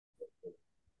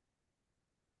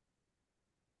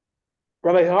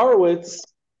Rabbi Horowitz,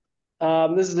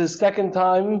 this is his second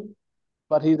time,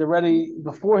 but he's already,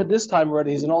 before this time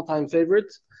already, he's an all-time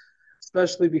favorite,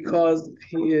 especially because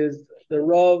he is the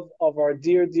Rav of our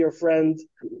dear, dear friend,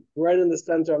 right in the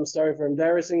center. I'm sorry for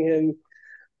embarrassing him.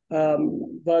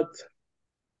 But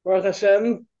Baruch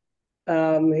Hashem,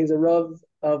 he's a Rav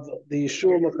of the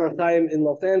Shul Makor in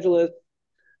Los Angeles,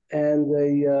 and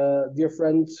a dear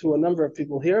friend to a number of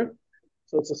people here.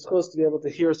 So it's a schus to be able to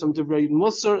hear some Divrei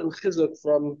Mussar and Chizuk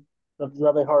from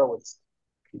Rabbi Horowitz.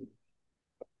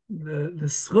 The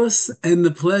schus and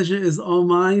the pleasure is all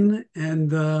mine,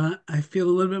 and I feel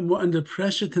a little bit more under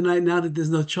pressure tonight now that there's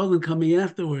no children coming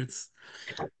afterwards.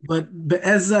 But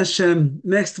Be'ez Hashem,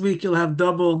 next week you'll have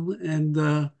double,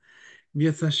 and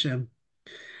Yetz Hashem.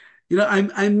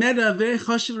 I met a very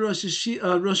chashuv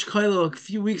Rosh Kollel a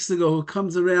few weeks ago who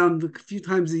comes around a few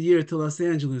times a year to Los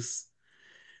Angeles.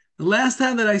 The last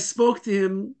time that I spoke to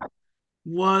him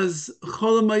was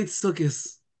Cholamayit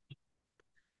Sukkos.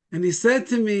 And he said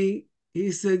to me,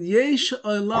 he said, Yesh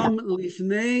olam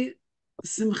lifnei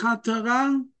simchat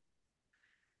Torah,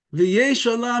 v'yesh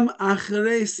olam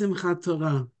achrei simchat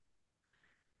Torah.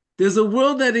 There's a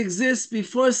world that exists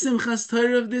before Simchas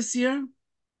Torah of this year,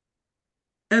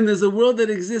 and there's a world that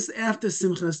exists after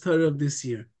Simchas Torah of this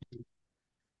year.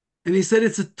 And he said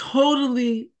it's a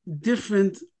totally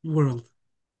different world.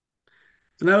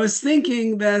 And I was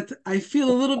thinking that I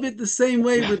feel a little bit the same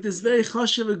way with this very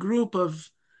chashuv group of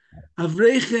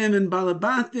Avreichim and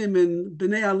Balabatim and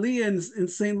Bnei Aliyah in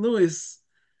St. Louis.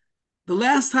 The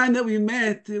last time that we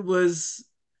met, it was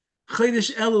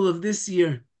Chodesh Elul of this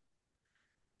year.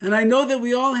 And I know that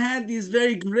we all had these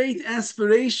very great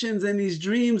aspirations and these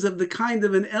dreams of the kind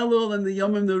of an Elul and the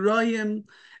Yomim Noraim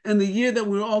and the year that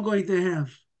we're all going to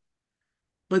have.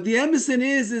 But the emission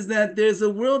is that there's a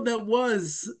world that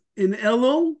was in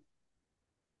Elul,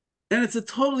 and it's a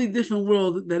totally different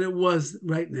world than it was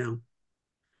right now.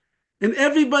 And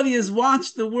everybody has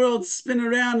watched the world spin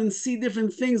around and see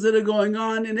different things that are going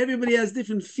on, and everybody has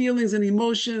different feelings and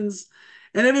emotions,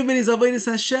 and everybody's Avodas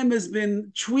Hashem has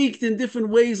been tweaked in different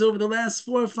ways over the last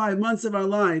 4 or 5 months of our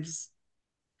lives.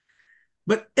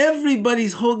 But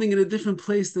everybody's holding in a different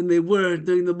place than they were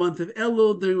during the month of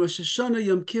Elul, during Rosh Hashanah,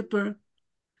 Yom Kippur,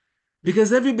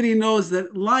 because everybody knows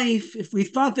that life, if we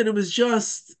thought that it was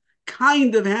just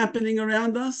kind of happening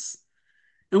around us,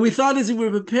 and we thought as we were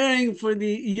preparing for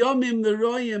the Yomim, the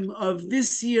Royim of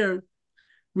this year,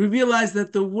 we realized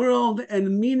that the world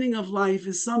and meaning of life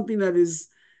is something that is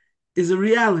a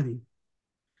reality.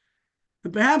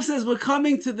 And perhaps as we're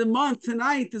coming to the month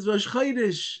tonight is Rosh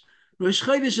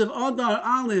Chodesh of Adar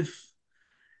Aleph,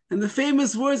 and the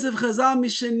famous words of Chazal,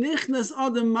 Mishenichnas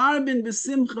Adam Marbin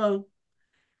B'Simcha.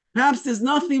 Perhaps there's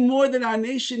nothing more that our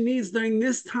nation needs during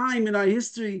this time in our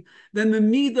history than the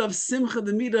midah of simcha,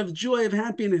 the midah of joy, of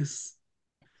happiness.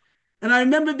 And I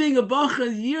remember being a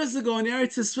bacher years ago in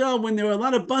Eretz Yisrael when there were a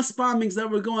lot of bus bombings that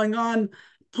were going on.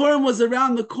 Purim was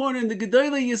around the corner, and the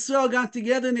Gedolei Yisrael got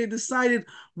together and they decided,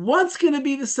 what's going to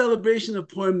be the celebration of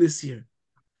Purim this year?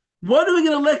 What are we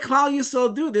going to let Klal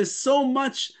Yisrael do? There's so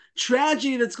much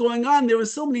tragedy that's going on. There were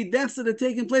so many deaths that are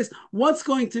taking place. What's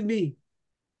going to be?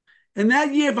 And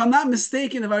that year, if I'm not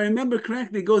mistaken, if I remember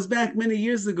correctly, it goes back many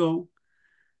years ago,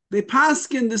 they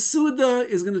paskin the Suda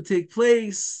is going to take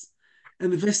place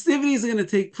and the festivities are going to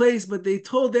take place, but they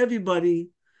told everybody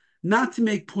not to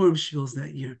make Purim shvils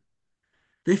that year.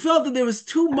 They felt that there was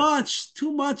too much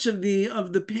of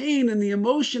the pain and the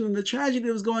emotion and the tragedy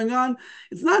that was going on.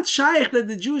 It's not shaykh that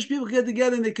the Jewish people get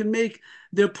together and they can make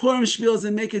their Purim shvils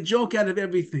and make a joke out of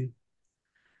everything.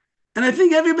 And I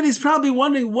think everybody's probably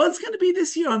wondering what's going to be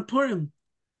this year on Purim.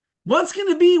 What's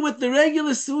going to be with the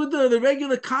regular Suda, the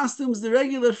regular costumes, the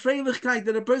regular Freilichkeit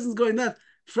that a person's going nuts?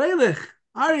 Freilich,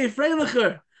 Ari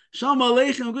Freilicher, Shalom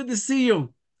Aleichem, good to see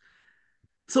you.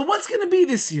 So what's going to be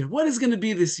this year? What is going to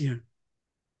be this year?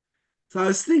 So I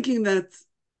was thinking that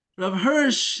Rav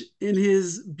Hirsch, in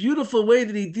his beautiful way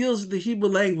that he deals with the Hebrew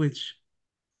language,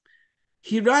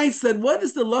 he writes that what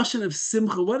is the lashon of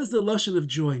simcha? What is the lashon of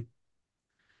joy?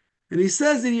 And he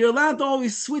says that you're allowed to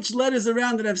always switch letters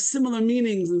around that have similar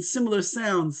meanings and similar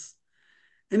sounds.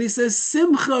 And he says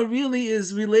simcha really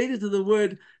is related to the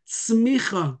word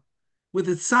tzmicha, with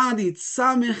a tzadi,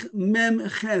 tzamich mem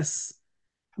ches,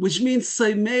 which means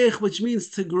saimech, which means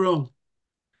to grow.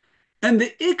 And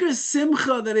the ikar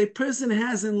simcha that a person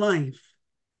has in life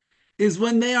is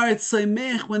when they are at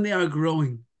saimech, when they are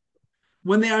growing,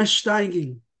 when they are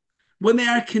steiging, when they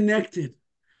are connected,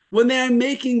 when they are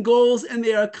making goals and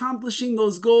they are accomplishing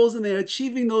those goals and they are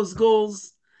achieving those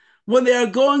goals, when they are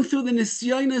going through the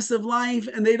nisyonos of life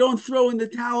and they don't throw in the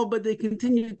towel, but they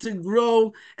continue to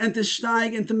grow and to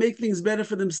steig and to make things better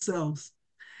for themselves.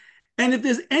 And if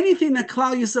there's anything that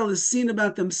Klal Yisrael has seen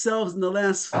about themselves in the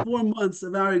last 4 months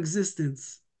of our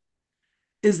existence,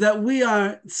 is that we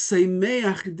are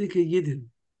Seimeach Dike Yidden.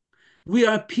 We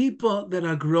are people that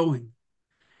are growing.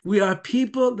 We are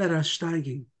people that are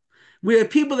steiging. We are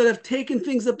people that have taken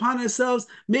things upon ourselves.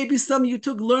 Maybe some of you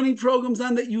took learning programs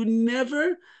on that you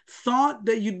never thought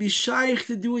that you'd be shaykh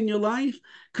to do in your life,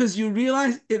 because you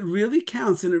realize it really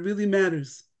counts and it really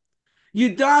matters.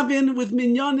 You dive in with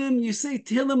minyanim, you say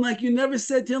Tehillim like you never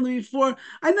said Tehillim before.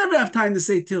 I never have time to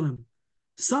say Tehillim.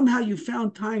 Somehow you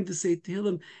found time to say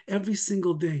Tehillim every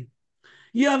single day.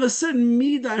 You have a certain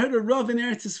midah. I heard a Rav in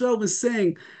Eretz Yisrael was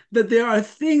saying that there are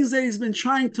things that he's been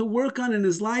trying to work on in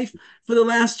his life for the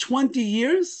last 20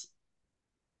 years.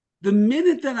 The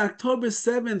minute that October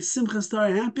 7th, Simchas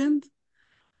Torah happened,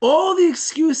 all the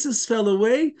excuses fell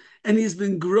away, and he's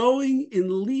been growing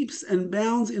in leaps and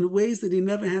bounds in ways that he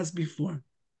never has before.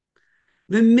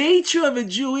 The nature of a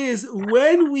Jew is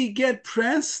when we get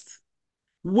pressed,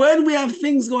 when we have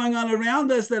things going on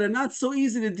around us that are not so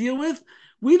easy to deal with,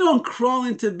 we don't crawl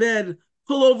into bed,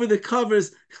 pull over the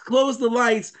covers, close the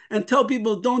lights, and tell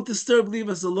people, don't disturb, leave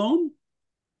us alone.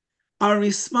 Our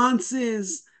response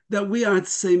is that we are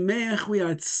tsemeach, we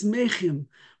are tzmechim.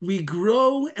 We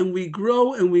grow and we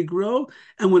grow and we grow.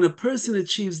 And when a person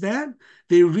achieves that,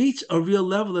 they reach a real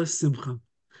level of simcha.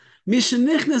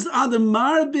 Mishenichnes adam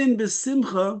marbin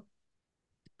besimcha.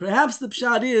 Perhaps the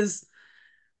pshat is,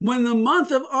 when the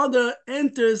month of Adar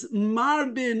enters,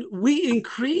 marbin, we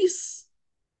increase.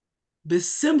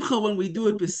 Besimcha, when we do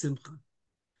it besimcha.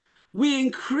 We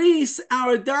increase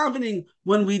our davening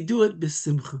when we do it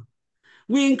besimcha.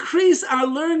 We increase our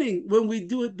learning when we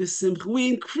do it besimcha. We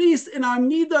increase in our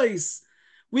midos.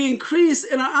 We increase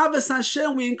in our avas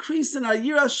Hashem. We increase in our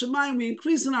yiras shamayim. We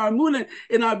increase in our emunah,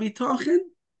 in our bitachon.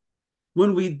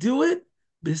 When we do it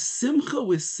besimcha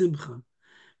with simcha.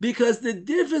 Because the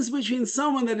difference between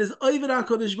someone that is Oved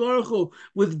HaKadosh Baruch Hu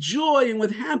with joy and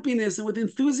with happiness and with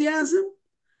enthusiasm,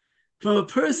 from a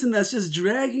person that's just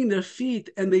dragging their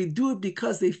feet and they do it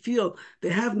because they feel they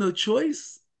have no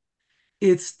choice,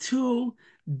 it's two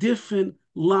different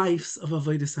lives of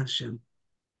Avodas Hashem.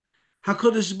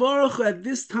 HaKadosh Baruch Hu at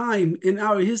this time in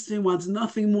our history wants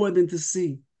nothing more than to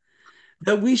see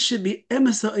that we should be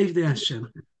Emes HaOvdei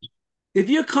Hashem. If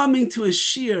you're coming to a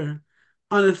shir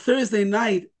on a Thursday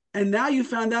night and now you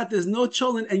found out there's no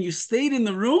cholent and you stayed in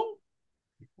the room,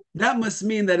 that must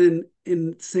mean that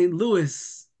in St.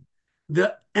 Louis,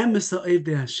 the Emes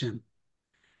HaOvdei Hashem,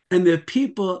 and there are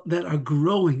people that are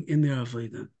growing in their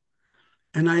avodah.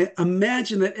 And I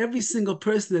imagine that every single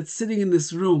person that's sitting in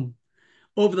this room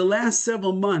over the last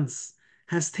several months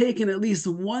has taken at least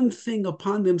one thing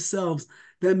upon themselves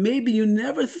that maybe you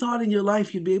never thought in your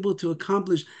life you'd be able to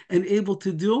accomplish and able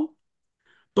to do.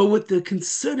 But with the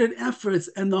concerted efforts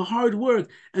and the hard work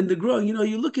and the growing,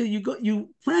 you look at you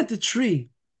plant a tree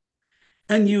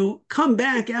and you come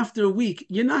back after a week,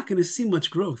 you're not going to see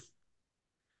much growth.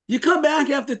 You come back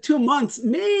after 2 months,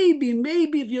 maybe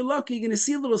if you're lucky, you're going to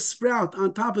see a little sprout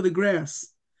on top of the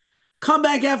grass. Come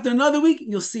back after another week,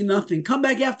 you'll see nothing. Come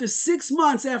back after 6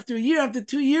 months, after a year, after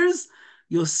 2 years,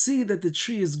 you'll see that the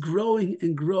tree is growing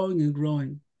and growing and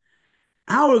growing.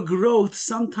 Our growth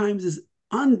sometimes is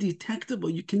undetectable.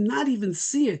 You cannot even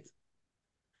see it.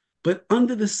 But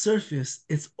under the surface,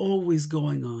 it's always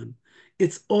going on.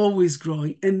 It's always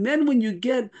growing. And then when you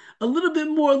get a little bit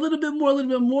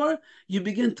more, you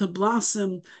begin to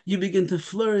blossom, you begin to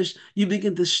flourish, you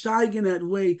begin to steig in that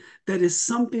way. That is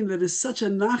something that is such a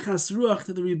nachas ruach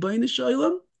to the Rebbeinu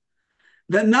Shalom,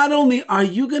 that not only are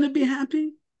you going to be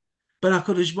happy, but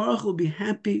HaKadosh Baruch Hu will be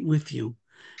happy with you.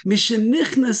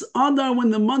 Mishenichnas Adar,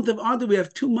 when the month of Adar, we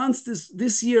have 2 months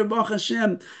this year, Baruch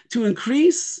Hashem, to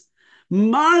increase.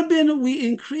 Marbin, we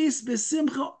increase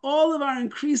besimcha. All of our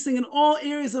increasing in all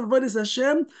areas of Avodas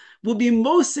Hashem will be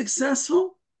most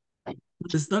successful when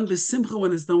it's done besimcha,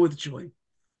 when it's done with joy.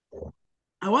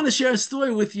 I want to share a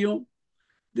story with you.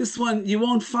 This one you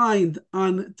won't find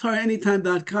on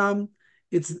TorahAnytime.com.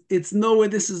 It's nowhere.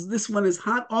 This one is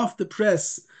hot off the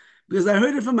press because I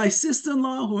heard it from my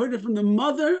sister-in-law, who heard it from the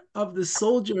mother of the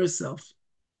soldier herself.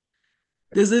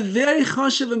 There's a very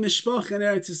chashuv mishpach in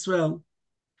Eretz Yisrael.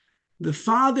 The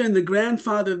father and the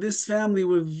grandfather of this family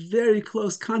were very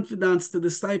close confidants to the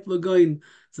Steipler Goin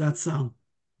Zatzal.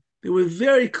 They were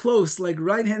very close, like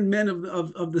right-hand men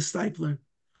of the Steipler.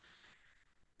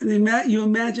 And you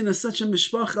imagine such a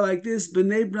mishpacha like this,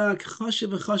 B'nai Brak,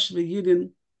 Choshev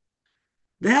Yidin.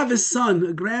 They have a son,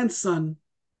 a grandson,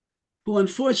 who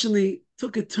unfortunately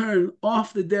took a turn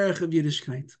off the derech of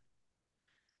Yiddishkeit.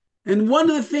 And one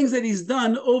of the things that he's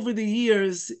done over the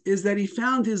years is that he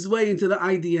found his way into the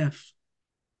IDF.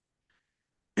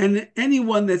 And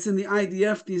anyone that's in the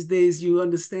IDF these days, you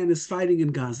understand, is fighting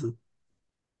in Gaza.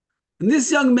 And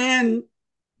this young man,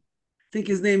 I think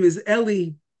his name is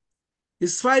Eli,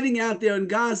 is fighting out there in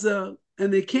Gaza.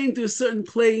 And they came to a certain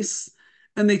place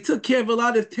and they took care of a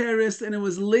lot of terrorists. And it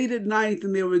was late at night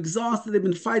and they were exhausted. They've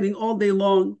been fighting all day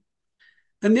long.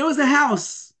 And there was a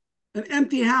house, an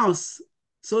empty house.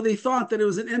 So they thought that it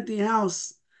was an empty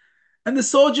house. And the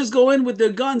soldiers go in with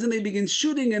their guns and they begin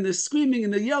shooting and they're screaming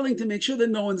and they're yelling to make sure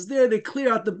that no one's there. They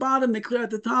clear out the bottom, they clear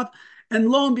out the top. And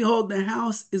lo and behold, the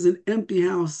house is an empty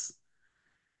house.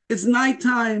 It's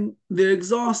nighttime. They're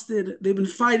exhausted. They've been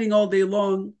fighting all day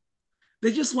long.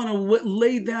 They just want to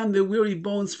lay down their weary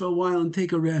bones for a while and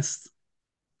take a rest.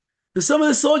 And some of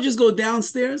the soldiers go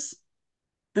downstairs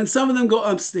and some of them go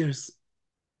upstairs.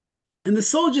 And the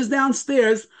soldiers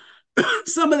downstairs,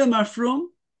 some of them are frum,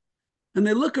 and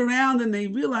they look around and they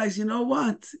realize, you know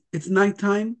what? It's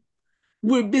nighttime.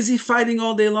 We're busy fighting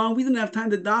all day long. We didn't have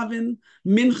time to daven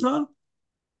mincha.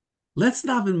 Let's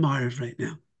daven Mariv right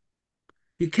now.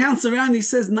 He counts around. He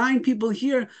says, 9 people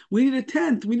here. We need a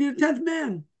 10th. We need a 10th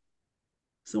man.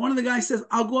 So one of the guys says,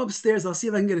 I'll go upstairs. I'll see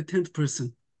if I can get a 10th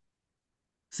person.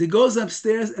 So he goes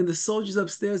upstairs and the soldiers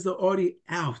upstairs, they're already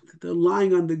out. They're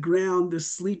lying on the ground. They're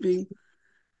sleeping.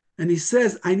 And he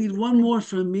says, I need one more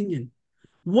for a minyan.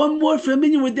 One more for a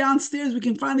minyan. We're downstairs. We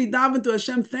can finally daven to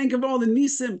Hashem. Thank him for all the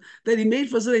nisim that he made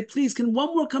for us today. Please, can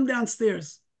one more come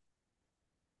downstairs?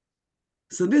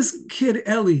 So this kid,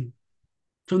 Eli,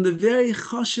 from the very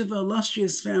chashiv,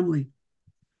 illustrious family,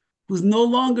 who's no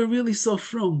longer really so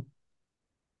frum,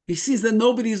 he sees that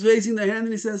nobody's raising their hand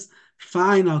and he says,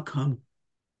 fine, I'll come.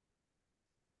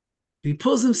 He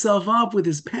pulls himself up with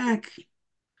his pack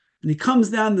and he comes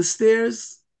down the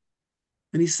stairs.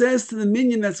 And he says to the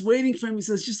minion that's waiting for him, he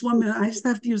says, just 1 minute, I just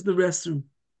have to use the restroom.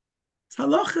 It's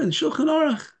halacha and shulchan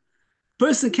aruch.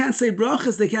 Person can't say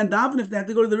brachas, they can't daven if they have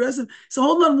to go to the restroom. So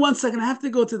hold on 1 second, I have to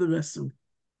go to the restroom.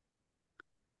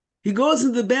 He goes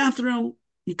into the bathroom,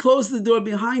 he closes the door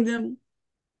behind him,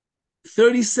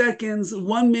 30 seconds,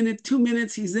 1 minute, 2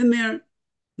 minutes, he's in there,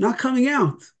 not coming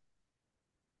out.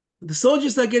 The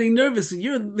soldiers start getting nervous.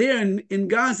 You're there in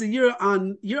Gaza, you're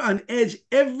on edge.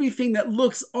 Everything that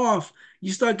looks off,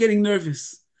 you start getting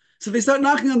nervous. So they start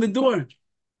knocking on the door.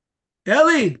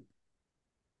 Eli!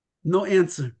 No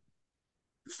answer.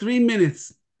 3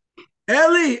 minutes.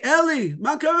 Eli!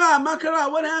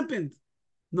 Makara, what happened?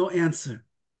 No answer.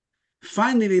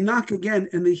 Finally, they knock again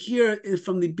and they hear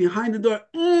from behind the door,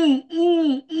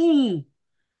 Eli,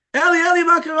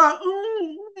 Makara,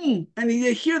 and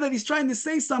they hear that he's trying to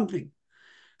say something.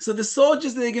 So the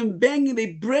soldiers, they get banging,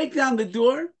 they break down the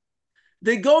door.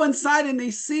 They go inside and they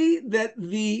see that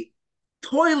the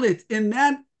toilet in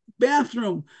that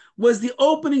bathroom was the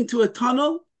opening to a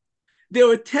tunnel. There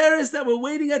were terrorists that were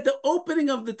waiting at the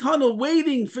opening of the tunnel,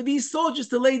 waiting for these soldiers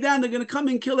to lay down. They're going to come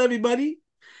and kill everybody.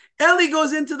 Eli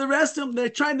goes into the restroom. They're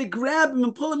trying to grab him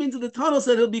and pull him into the tunnel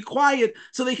so that he'll be quiet,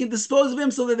 so they can dispose of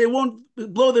him, so that they won't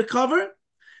blow their cover.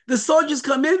 The soldiers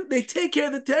come in, they take care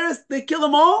of the terrorists, they kill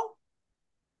them all,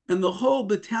 and the whole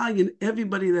battalion,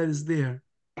 everybody that is there,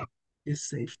 is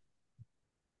safe.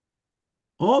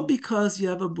 All because you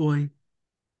have a boy,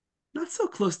 not so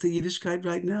close to Yiddishkeit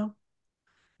right now,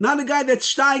 not a guy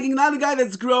that's steiging, not a guy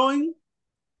that's growing,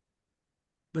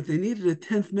 but they needed a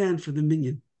 10th man for the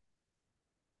minyan.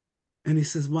 And he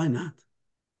says, why not?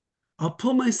 I'll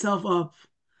pull myself up,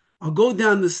 I'll go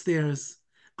down the stairs,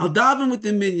 I'll daven with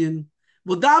the minyan,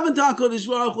 we'll daven to HaKadosh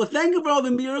Baruch Hu, we'll thank him for all the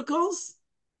miracles,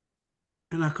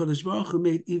 and HaKadosh Baruch Hu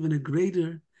made even a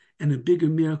greater and a bigger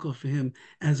miracle for him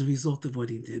as a result of what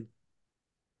he did.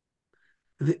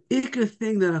 The ikar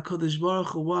thing that HaKadosh Baruch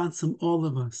Hu wants from all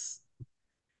of us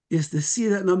is to see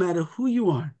that no matter who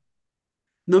you are,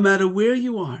 no matter where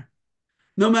you are,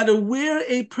 no matter where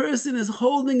a person is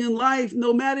holding in life,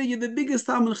 no matter you're the biggest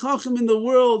Talmid Chacham in the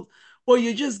world, or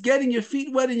you're just getting your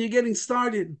feet wet and you're getting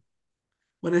started,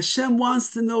 what Hashem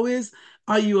wants to know is,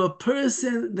 are you a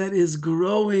person that is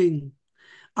growing?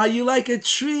 Are you like a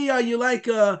tree? Are you like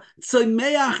a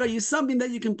tzomeach? Are you something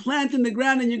that you can plant in the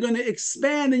ground and you're going to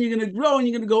expand and you're going to grow and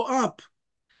you're going to go up?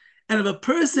 And if a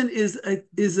person is a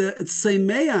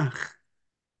tzomeach,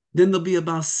 then there'll be a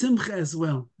Baal Simcha as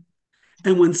well.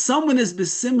 And when someone is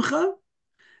besimcha,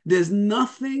 there's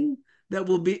nothing that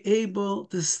will be able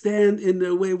to stand in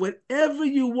their way. Whatever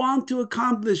you want to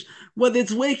accomplish, whether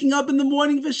it's waking up in the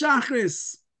morning for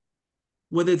Shachris,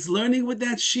 whether it's learning with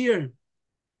that shear,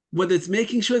 whether it's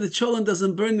making sure the cholent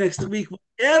doesn't burn next week,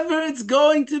 whatever it's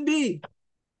going to be,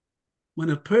 When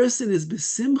a person is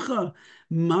besimcha,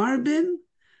 marbin,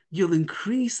 you'll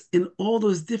increase in all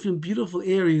those different beautiful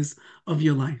areas of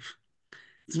your life.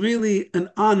 It's really an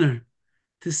honor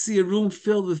to see a room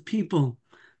filled with people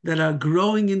that are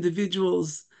growing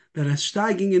individuals, that are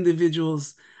steiging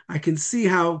individuals. I can see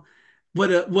how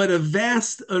what a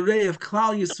vast array of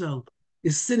Klal Yisrael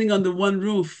is sitting under one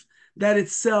roof. That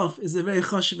itself is a very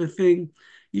choshev thing.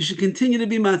 You should continue to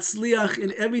be matzliach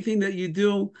in everything that you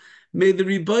do. May the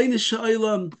Rebbeinu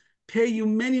Shalom pay you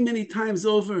many, many times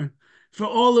over for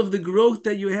all of the growth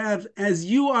that you have as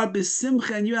you are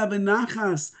besimcha and you have a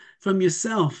nachas from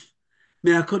yourself.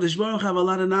 May HaKadosh Baruch have a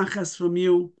lot of nachas from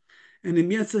you. And in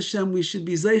Yetz Hashem, we should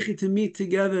be zeichi to meet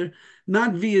together,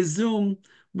 not via Zoom,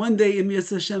 one day in Yetz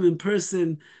Hashem in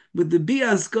person, with the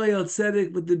Bias Goyal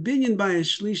Tzedek, with the Binyan Bayas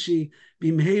Shlishi,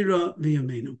 Bimheira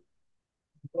V'Yameinu.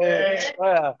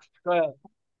 Yeah.